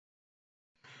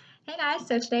Hey guys,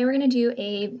 so today we're going to do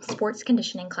a sports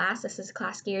conditioning class. This is a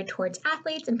class geared towards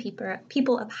athletes and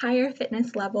people of higher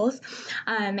fitness levels.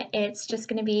 It's just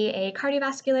going to be a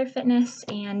cardiovascular fitness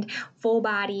and full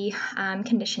body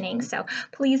conditioning. So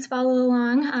please follow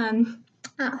along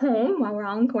at home while we're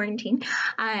all in quarantine.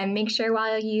 Make sure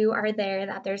while you are there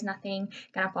that there's nothing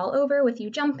going to fall over with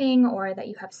you jumping, or that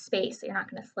you have space, so you're not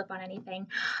going to slip on anything.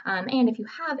 And if you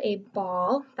have a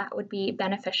ball, that would be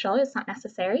beneficial. It's not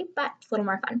necessary, but it's a little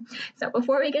more fun. So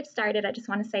before we get started, I just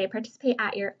want to say participate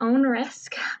at your own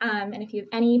risk. And if you have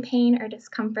any pain or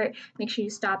discomfort, make sure you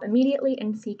stop immediately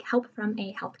and seek help from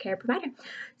a healthcare provider.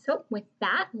 So with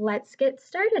that, let's get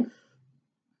started.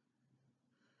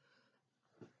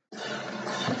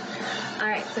 All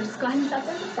right, so just go ahead and set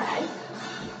those aside.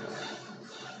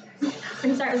 We're going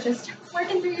to start with just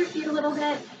working through your feet a little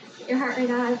bit, get your heart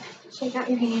rate up, shake out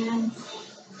your hands,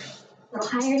 a little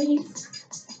higher knees.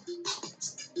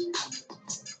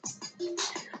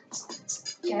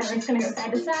 Okay, we're just going to go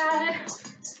side to side.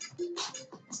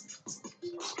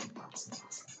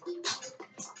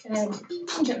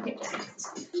 And jumping jacks.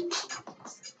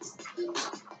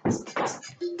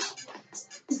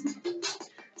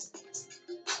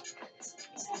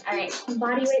 All right, some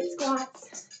body weight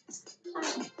squats.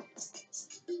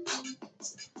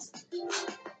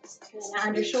 Good, now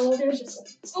under shoulders,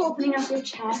 just opening up your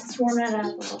chest, warming it up a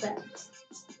little bit.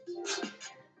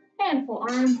 And full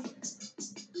arms.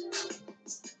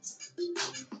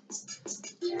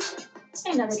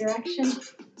 Another direction.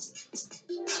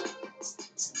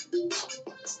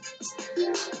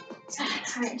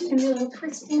 All right, just gonna do a little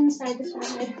twisting side to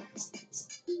side.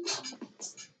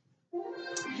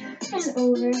 And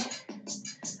over. A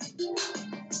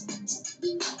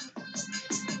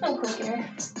little quicker.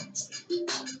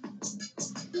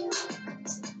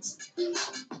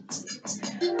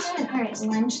 And all right,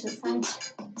 lunge to the side.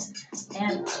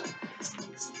 And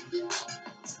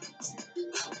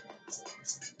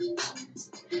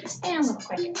a little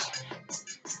quicker.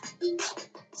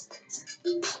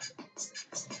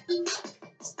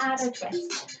 Add a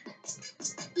twist.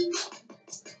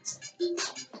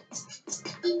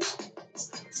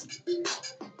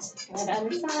 Good,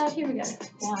 other side, here we go,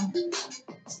 down.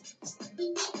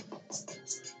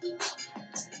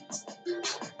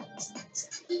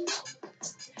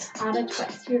 Add a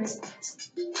twist, here we go.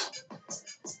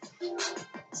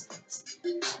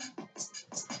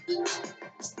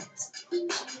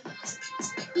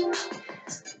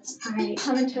 All right,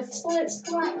 come into a split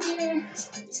squat here.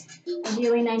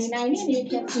 Ideally 90-90, and you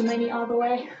can't see my knee all the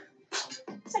way.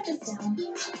 Touch us down.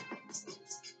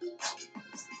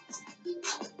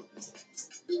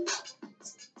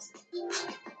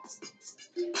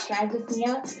 Drive this knee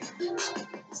up.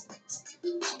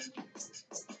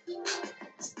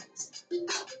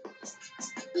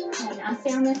 And now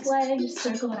stay on this leg, just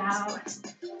circle it out.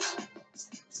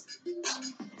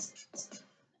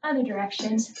 Other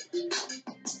direction.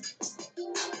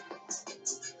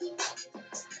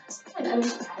 And other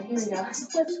side, here we go.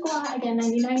 Split squat, again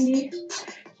 90-90.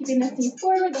 Keeping this knee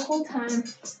forward the whole time.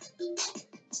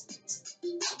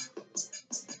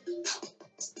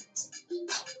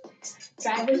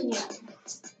 Drive this knee up.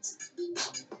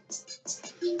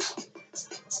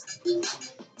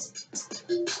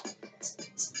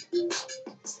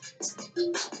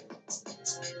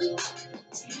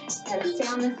 And stay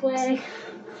on this leg.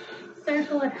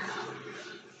 Circle it out.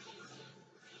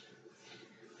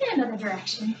 And another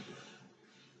direction.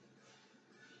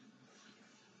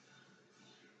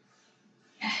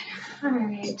 All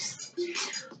right,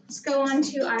 let's go on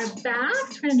to our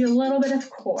backs. We're going to do a little bit of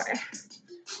core.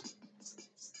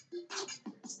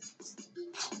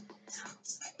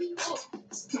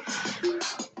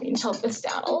 We can tilt this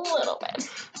down a little bit.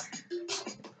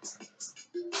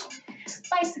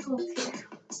 Bicycles here.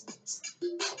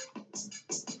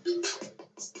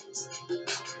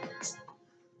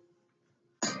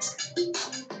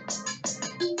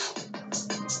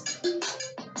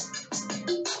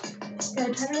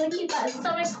 Good, try to really keep that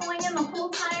stomach pulling in the whole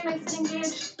time, nice and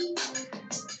engaged.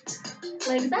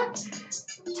 Legs up,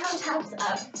 toe taps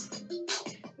up.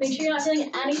 Make sure you're not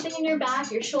feeling anything in your back,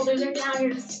 your shoulders are down,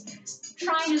 you're just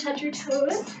trying to touch your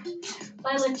toes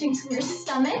by lifting from your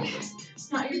stomach,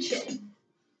 not your chin.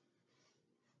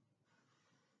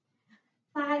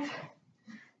 5,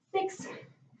 6,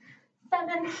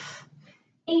 7,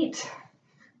 8,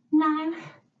 9,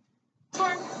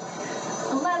 10,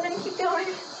 11, keep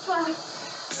going, 12,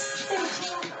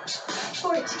 13,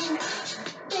 14,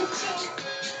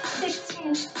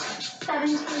 15, 16,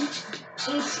 17,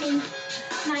 18,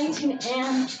 19,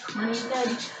 and 20. Good. All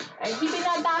right, keeping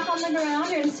that back on the ground.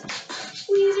 You're going to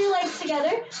squeeze your legs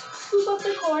together. Scoop up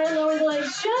the core, lower the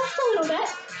legs just a little bit.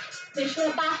 Make sure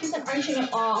the back isn't arching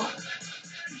at all.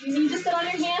 If you need to sit on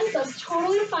your hands, that's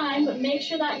totally fine, but make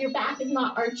sure that your back is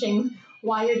not arching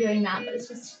while you're doing that, but it's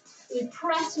just really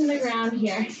pressed into the ground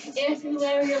here. If you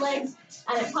lower your legs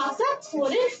and it pops up,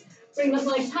 hold it, bring those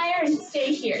legs higher and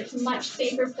stay here. It's a much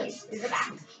safer place for your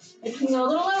back. If you can go a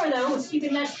little lower though, with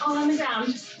keeping that all on the ground,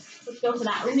 let's go for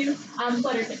that. We're gonna do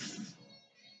flutter kicks.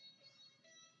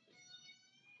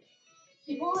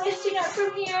 Keep lifting up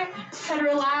from here. Try to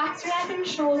relax your neck and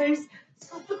shoulders.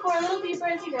 Scoop the core a little deeper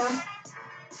as you go.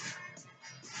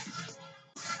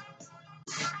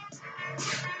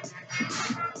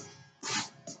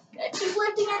 Good. Keep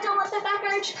lifting it. Don't let that back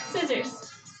arch.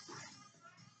 Scissors.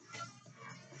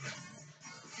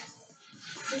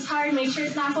 This is hard. Make sure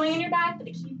it's not going in your back, but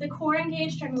to keep the core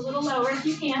engaged, turn a little lower if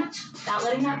you can, without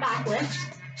letting that back lift.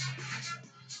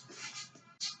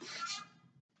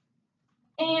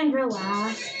 And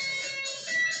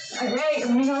relax. All right, we're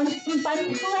gonna go into some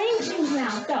fun planks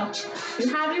now. So, you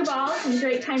have your balls, and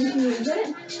great time to use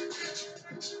it.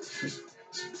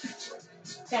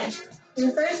 Okay,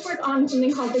 we're gonna first work on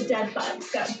something called the dead bug.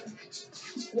 So,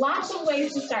 lots of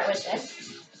ways to start with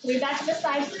this. Leave that to the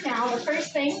side for now. The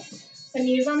first thing, the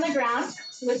knees on the ground,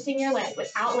 lifting your leg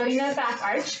without letting that back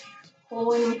arch,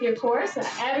 pulling with your core so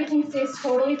that everything stays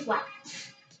totally flat.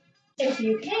 If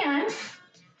you can,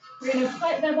 we're gonna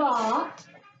put the ball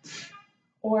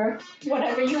or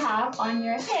whatever you have on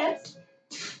your hips,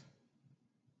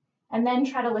 and then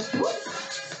try to lift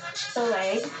the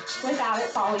leg without it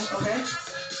falling over.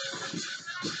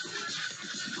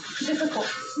 Difficult,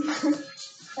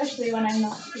 especially when I'm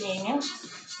not seeing it.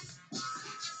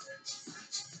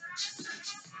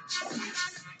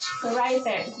 So right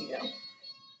there as you go.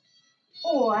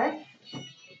 Or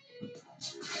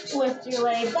lift your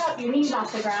legs up, your knees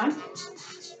off the ground.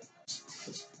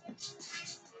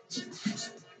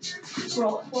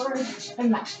 Roll it forward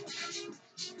and back.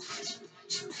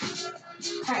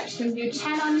 All right, so we're going to do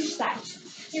 10 on each side.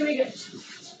 Here we go.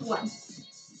 1,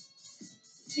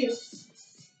 2,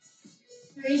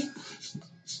 3,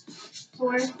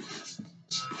 4,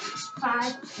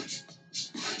 5,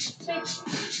 6,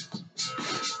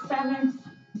 7,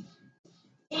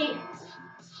 8,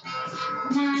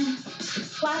 9.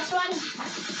 Last one. 10.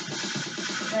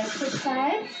 Good. Switch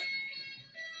sides.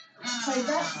 Like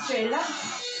that. Straight it up.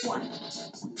 1, 2,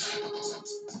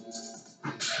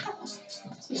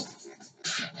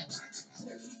 3,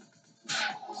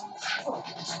 4,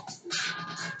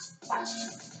 5,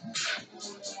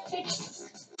 6,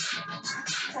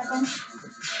 7,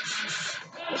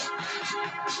 8,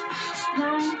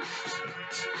 9,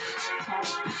 10.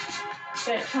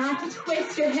 Good. Try not to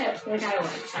twist your hips like I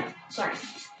was. Sorry.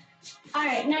 All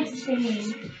right, next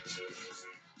thing.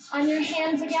 On your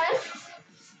hands again.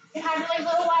 You have your legs a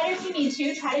little wider if you need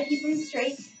to. Try to keep them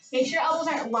straight. Make sure your elbows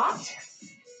aren't locked.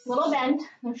 Little bend.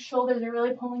 Those shoulders are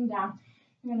really pulling down.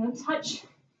 You're going to touch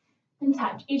and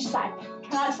touch each side.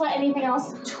 Try not to let anything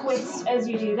else twist as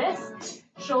you do this.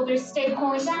 Shoulders stay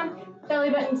pulling down. Belly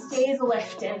button stays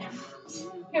lifted.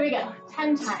 Here we go.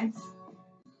 10 times.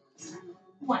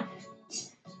 1,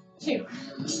 2,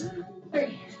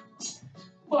 3,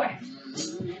 4,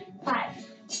 5,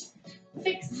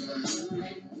 6,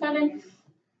 7,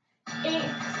 8,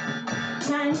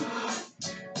 9,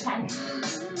 10.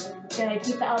 Good.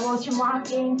 Keep the elbows from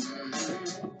locking.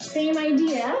 Same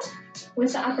idea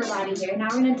with the upper body here. Now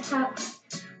we're going to tap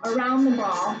around the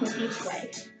ball with each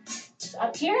leg. So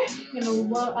up here, you're going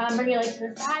to bring your leg to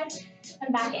the side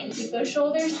and back in. Keep those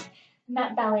shoulders and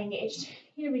that belly engaged.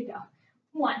 Here we go.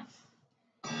 1,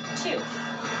 2, 3,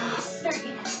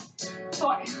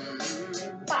 4,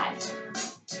 5,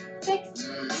 6,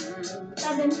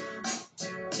 7,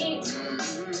 8,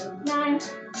 9,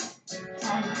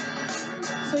 10.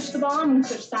 Switch the ball. I'm going to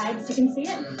switch sides so you can see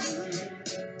it.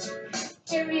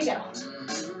 Here we go.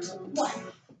 1,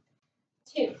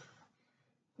 2,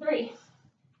 3,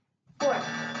 4,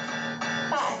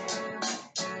 5,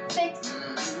 6,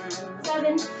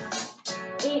 7,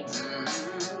 8,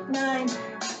 9,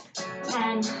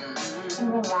 10,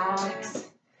 and relax.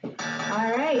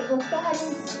 All right, let's go ahead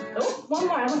and, oh, one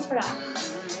more, I almost forgot.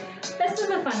 This is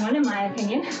a fun one in my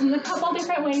opinion. There's a couple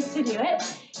different ways to do it.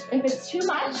 If it's too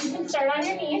much, you can start on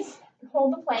your knees,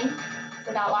 hold the plank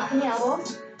without locking the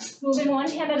elbows, moving one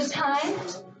hand at a time,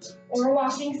 or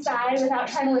walking side without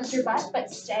trying to lift your butt,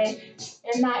 but stay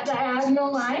in that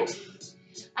diagonal line.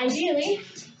 Ideally,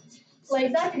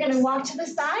 legs up, you're gonna walk to the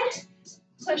side,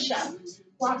 push up.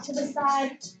 Walk to the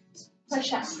side,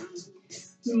 push up.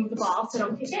 Move the ball so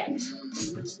don't kick it.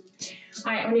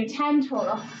 All right, we're gonna do 10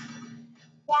 total.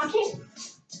 Walking,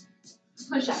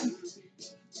 push up.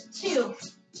 2,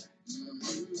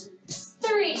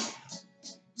 3,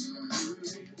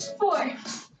 4,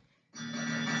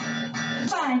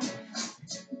 5,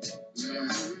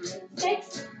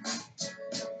 6,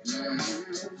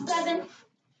 7,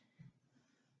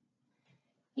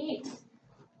 8,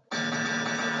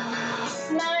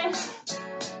 9,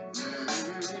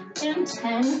 and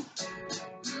 10.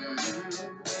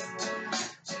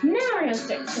 Now we're going to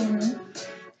start singing.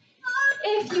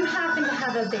 If you happen to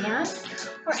have a band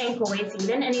or ankle weights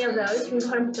even, any of those, you can go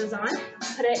ahead and put those on.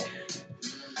 Put it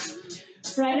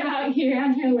right about here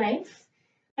on your legs.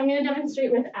 I'm going to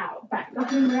demonstrate without, but go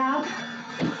ahead and grab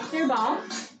your ball.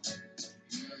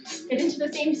 Get into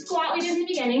the same squat we did in the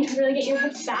beginning to really get your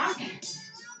hips back.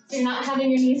 So you're not having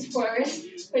your knees forward,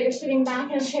 but you're sitting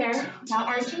back in a chair without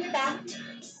arching your back.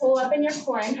 Pull up in your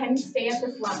core and kind of stay at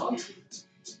this level.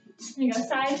 You go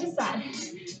side to side.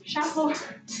 Shuffle,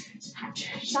 touch,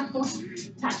 shuffle,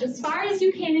 touch. As far as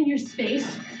you can in your space.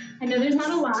 I know there's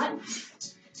not a lot.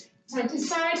 Side to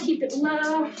side, keep it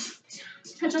low.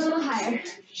 Touch a little higher.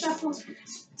 Shuffle,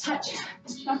 touch,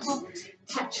 shuffle,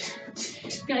 touch.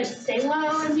 Good. Stay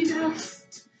low as you go.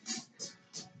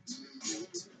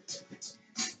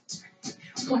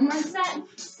 One more set.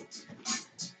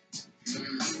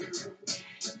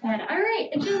 Good. All right,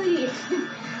 agility.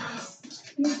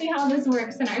 Let me see how this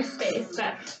works in our space.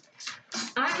 But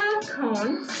I have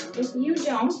cones. If you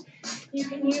don't, you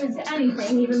can use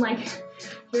anything, even like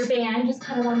your band just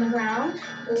kind of on the ground,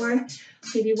 or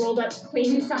maybe rolled up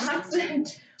clean socks,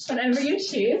 whatever you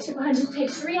choose. So go ahead and just take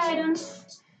 3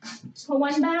 items, pull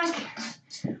one back,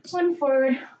 one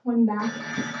forward, one back.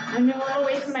 I'm going to go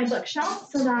away from my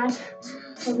bookshelf so that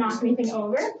I don't knock anything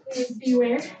over. Please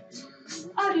beware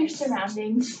of your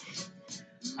surroundings.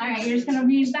 All right, you're just going to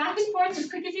weave back and forth as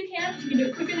quick as you can. You can do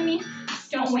it quicker than me.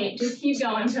 Don't wait. Just keep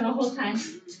going for the whole time.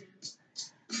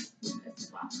 This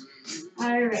as well.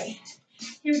 All right.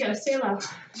 Here we go. Stay low.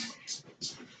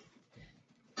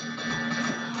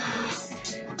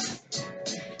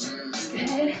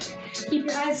 Good. Keep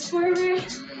your eyes forward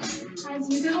as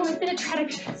you go with it. Try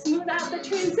to smooth out the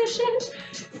transition.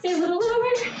 Stay a little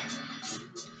lower.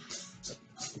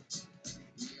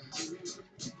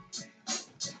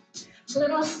 A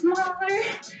little smaller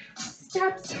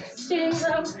steps. Staying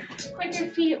low. Quicker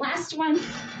feet. Last one.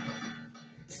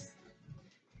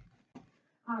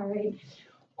 All right.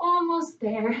 Almost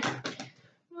there.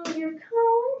 Move your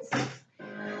cones.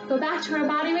 Go back to our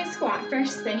bodyweight squat.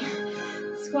 First thing.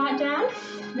 Squat down,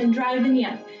 then drive the knee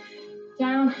up.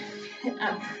 Down and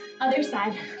up. Other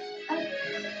side. Up.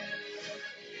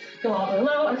 Go all the way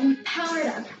low and power it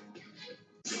up.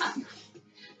 Up.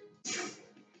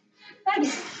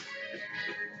 Good.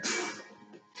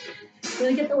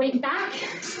 Really get the weight back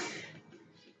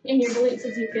in your glutes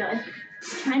as you feel it.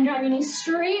 Try and drive your knees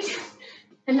straight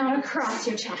and not across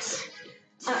your chest.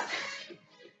 Up.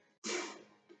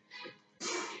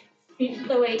 Keep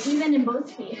the weight even in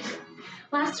both feet.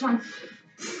 Last one.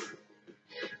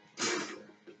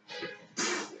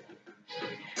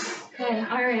 Good.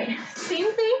 All right.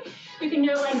 Same thing. You can do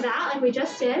it like that, like we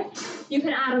just did. You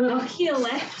can add a little heel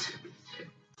lift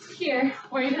here,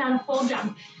 or you can add a full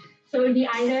jump. So it would be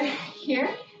either here,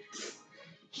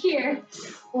 here,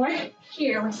 or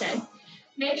here with it.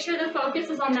 Make sure the focus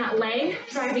is on that leg,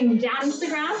 driving down to the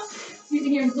ground,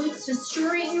 using your glutes to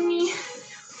straighten your knee.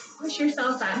 Push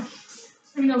yourself up.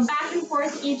 I'm going to go back and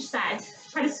forth each side.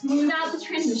 Try to smooth out the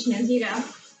transition as you go.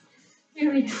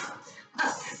 Here we go.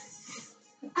 Up,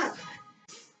 up.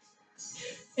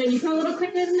 Good, you come a little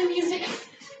quicker than the music.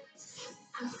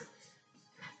 Up.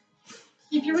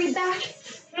 Keep your weight back.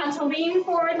 Not to lean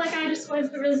forward like I just was,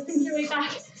 but really sink your weight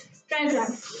back. Drive it up.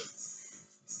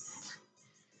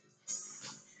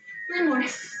 3 more.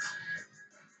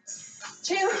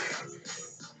 2.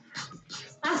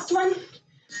 Last one.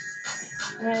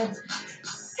 Good.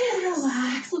 And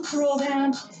relax. Let's roll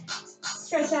down.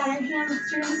 Stretch out our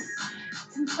hamstrings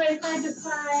and sway side to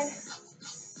side.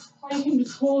 Or you can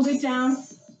just hold it down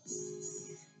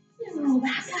and roll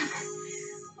back up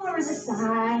over the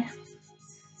side.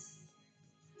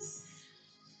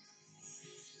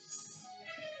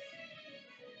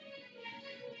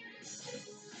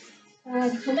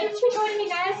 Good. So thanks for joining me,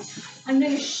 guys. I'm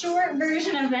doing a short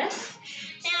version of this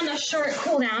and a short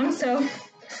cool down. So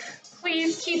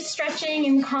please keep stretching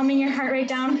and calming your heart rate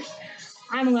down.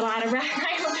 I'm a little out of breath.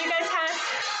 I hope you guys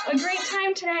had a great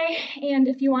time today. And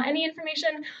if you want any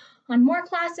information on more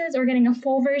classes or getting a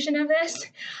full version of this,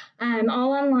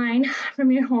 all online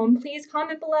from your home, please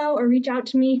comment below or reach out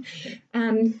to me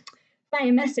by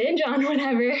a message on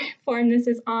whatever form this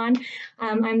is on.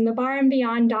 I'm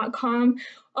TheBarreandBeyond.com,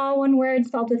 all one word,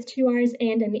 spelled with 2 R's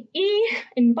and an E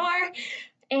in bar.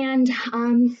 And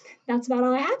that's about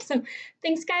all I have. So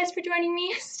thanks, guys, for joining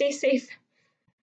me. Stay safe.